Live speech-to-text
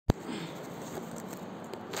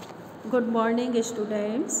Good morning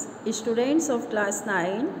students of class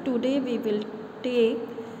 9. Today we will take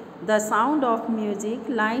the sound of music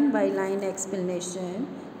line by line explanation.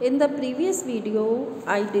 In the previous video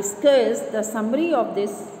I discussed the summary of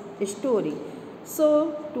this story.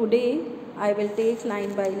 So today I will take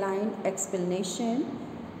line by line explanation.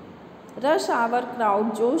 Rush hour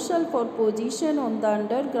crowd jostle for position on the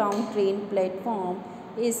underground train platform.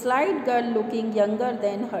 A slight girl looking younger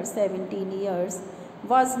than her 17 years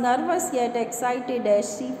was nervous yet excited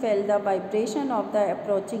as she felt the vibration of the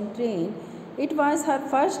approaching train. It was her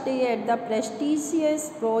first day at the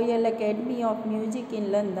prestigious Royal Academy of Music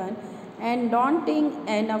in London and daunting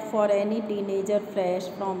enough for any teenager fresh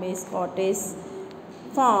from a Scottish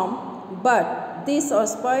farm. But this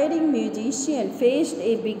aspiring musician faced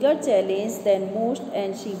a bigger challenge than most,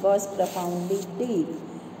 and she was profoundly deep.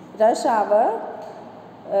 Rush hour,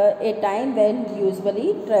 a time when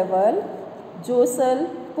usually travel, jostle,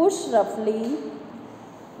 push,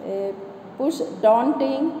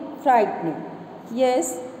 daunting, frightening.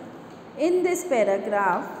 Yes, in this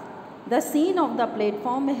paragraph, the scene of the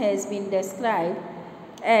platform has been described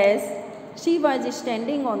as she was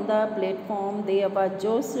standing on the platform, there was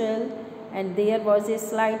jostle, and there was a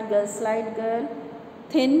slight girl,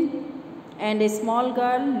 thin and a small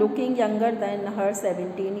girl looking younger than her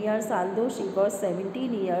 17 years, although she was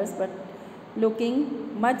 17 years but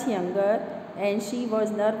looking much younger, and she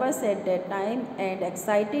was nervous at that time and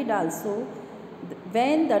excited also.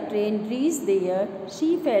 When the train reached there,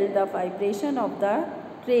 she felt the vibration of the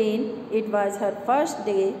train. It was her first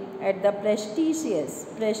day at the prestigious,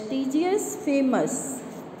 famous,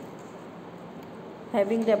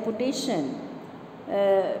 having reputation,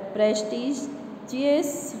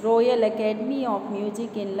 prestigious Royal Academy of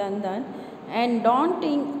Music in London, and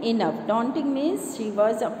daunting enough. Daunting means she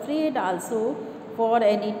was afraid also for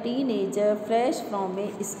any teenager fresh from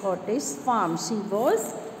a Scottish farm. She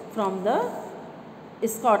was from the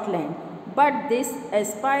Scotland. But this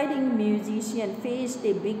aspiring musician faced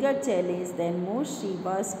a bigger challenge than most. She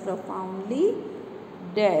was profoundly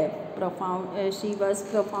deaf. She was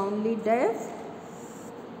profoundly deaf.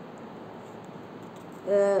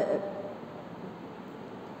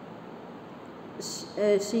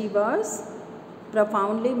 She was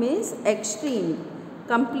profoundly means extreme,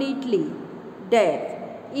 completely deaf.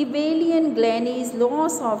 Evelyn Glennie's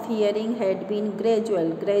loss of hearing had been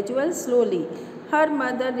gradual, slowly. Her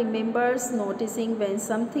mother remembers noticing when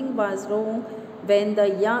something was wrong when the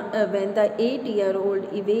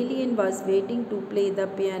 8-year-old Evelyn was waiting to play the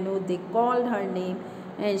piano. They called her name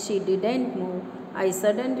and she didn't move. I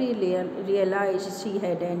suddenly realized she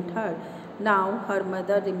hadn't heard. Now her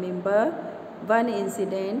mother remembered one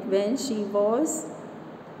incident when she was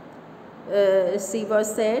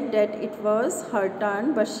said that it was her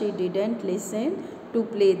turn, but she didn't listen to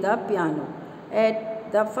play the piano.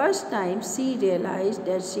 At the first time she realized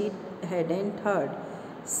that she hadn't heard,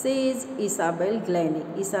 says Isabel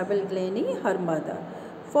Glennie, her mother.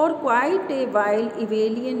 For quite a while,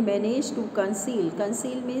 Evelyn managed to conceal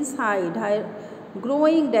means hide, her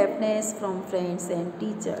growing deafness from friends and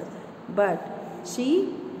teachers. But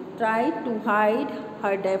she tried to hide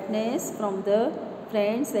her deafness from the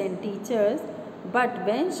friends and teachers. But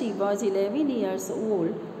when she was 11 years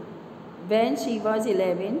old,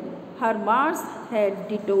 her marks had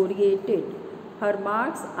deteriorated. Her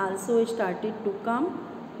marks also started to come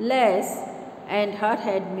less, and her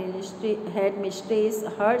headmistress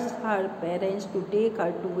urged her parents to take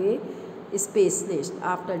her to a specialist.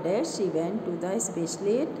 After that, she went to the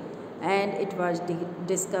specialist, and it was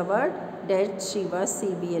discovered that she was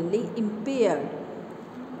severely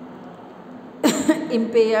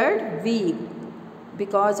weak.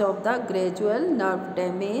 Because of the gradual nerve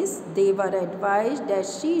damage, they were advised that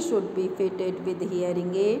she should be fitted with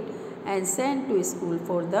hearing aid and sent to school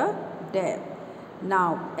for the deaf.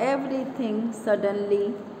 Now everything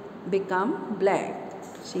suddenly became black.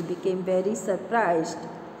 She became very surprised.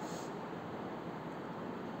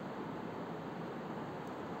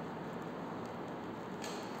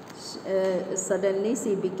 Suddenly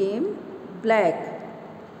she became black.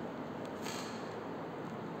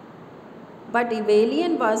 But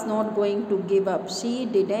Evelyn was not going to give up. She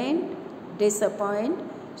didn't disappoint.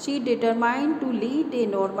 She determined to lead a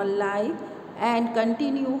normal life and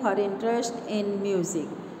continue her interest in music.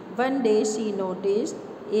 One day she noticed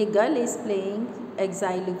a girl is playing a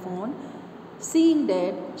xylophone. Seeing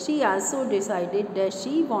that, she also decided that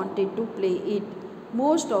she wanted to play it.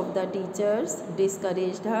 Most of the teachers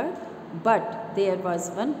discouraged her, but there was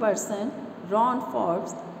one person, Ron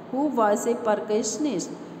Forbes, who was a percussionist,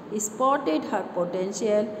 spotted her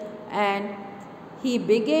potential, and He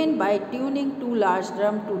began by tuning two large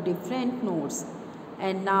drums to different notes,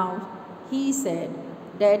 and now he said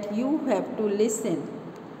that you have to listen.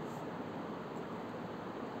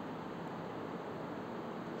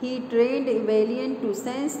 He trained Evelian to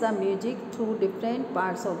sense the music through different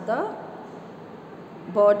parts of the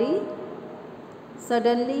body.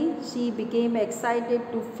 Suddenly, she became excited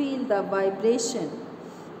to feel the vibration.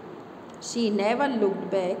 She never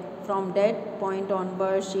looked back. From that point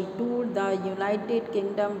onward, she toured the United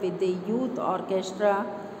Kingdom with the youth orchestra,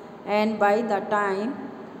 and by the time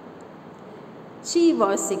she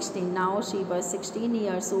was 16, now she was 16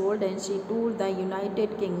 years old, and she toured the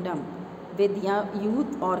United Kingdom with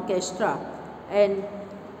youth orchestra, and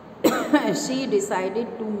she decided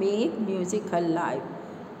to make music her life.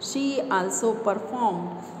 She also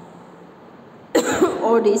performed,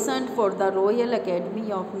 auditioned for the Royal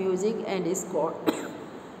Academy of Music, and scored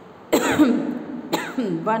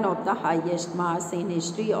one of the highest marks in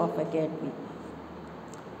history of Academy.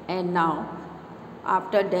 And now,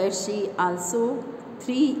 after that, she also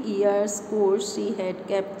 3 years course, she had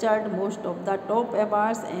captured most of the top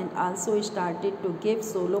awards and also started to give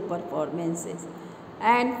solo performances.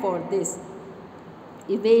 And for this,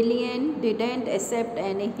 Evelian didn't accept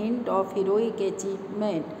any hint of heroic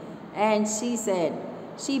achievement, and she said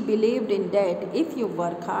she believed in that if you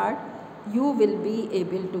work hard, you will be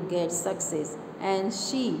able to get success. And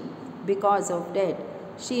because of that,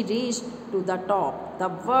 she reached to the top, the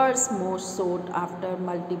world's most sought after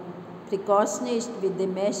multi-percussionist with the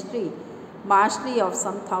mastery of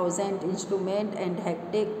some thousand instruments and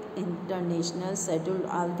hectic international schedule.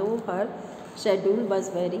 Although her schedule was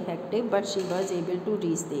very hectic, but she was able to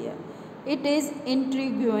reach there. It is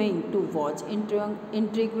intriguing to watch,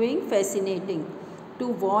 intriguing, fascinating to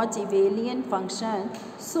watch Evelian function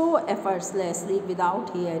so effortlessly without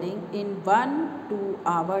hearing. In 1 2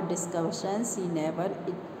 hour discussions,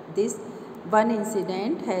 this one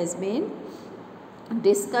incident has been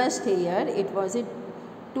discussed here. It was a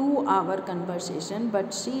 2 hour conversation,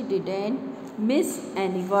 but she didn't miss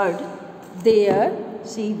any word there.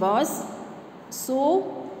 She was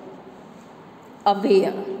so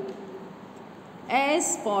aware.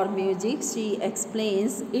 As for music, she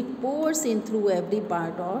explains, it pours in through every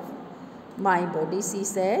part of my body. She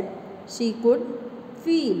said she could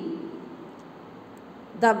feel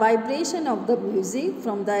the vibration of the music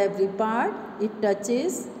from the every part. It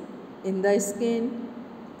touches in the skin,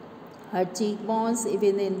 her cheekbones,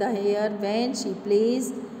 even in the hair. When she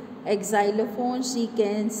plays a xylophone, she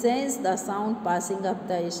can sense the sound passing up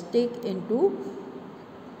the stick into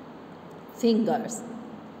fingers.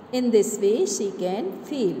 In this way, she can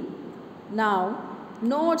feel. Now,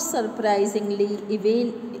 not surprisingly,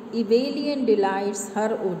 Evelian delights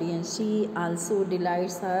her audience. She also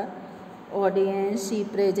delights her audience. She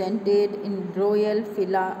presented in Royal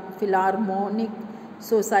Philharmonic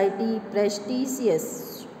Society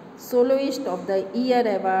prestigious Soloist of the Year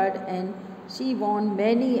award, and she won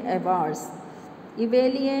many awards.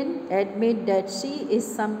 Evelian admit that she is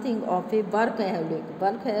something of a workaholic.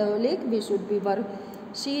 Workaholic, we should be work.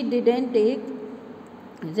 She didn't take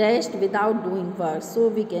rest without doing work. So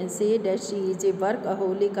we can say that she is a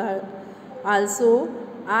workaholic. Also,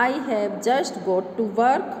 I have just got to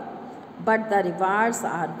work, but the rewards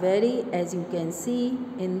are very, as you can see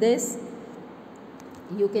in this.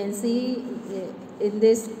 You can see in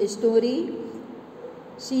this story,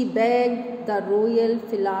 she begged the Royal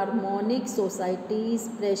Philharmonic Society's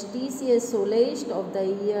prestigious Soloist of the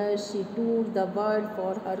Year. She toured the world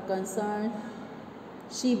for her concern.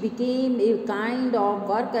 She became a kind of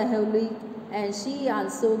workaholic, and she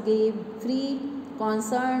also gave free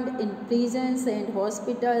concert in prisons and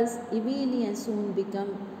hospitals. Evelian soon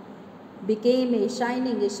became a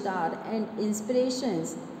shining star and inspiration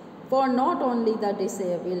for not only the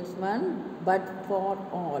disabled one, but for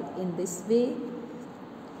all. In this way,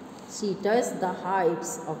 she touched the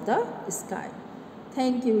heights of the sky.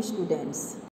 Thank you, students.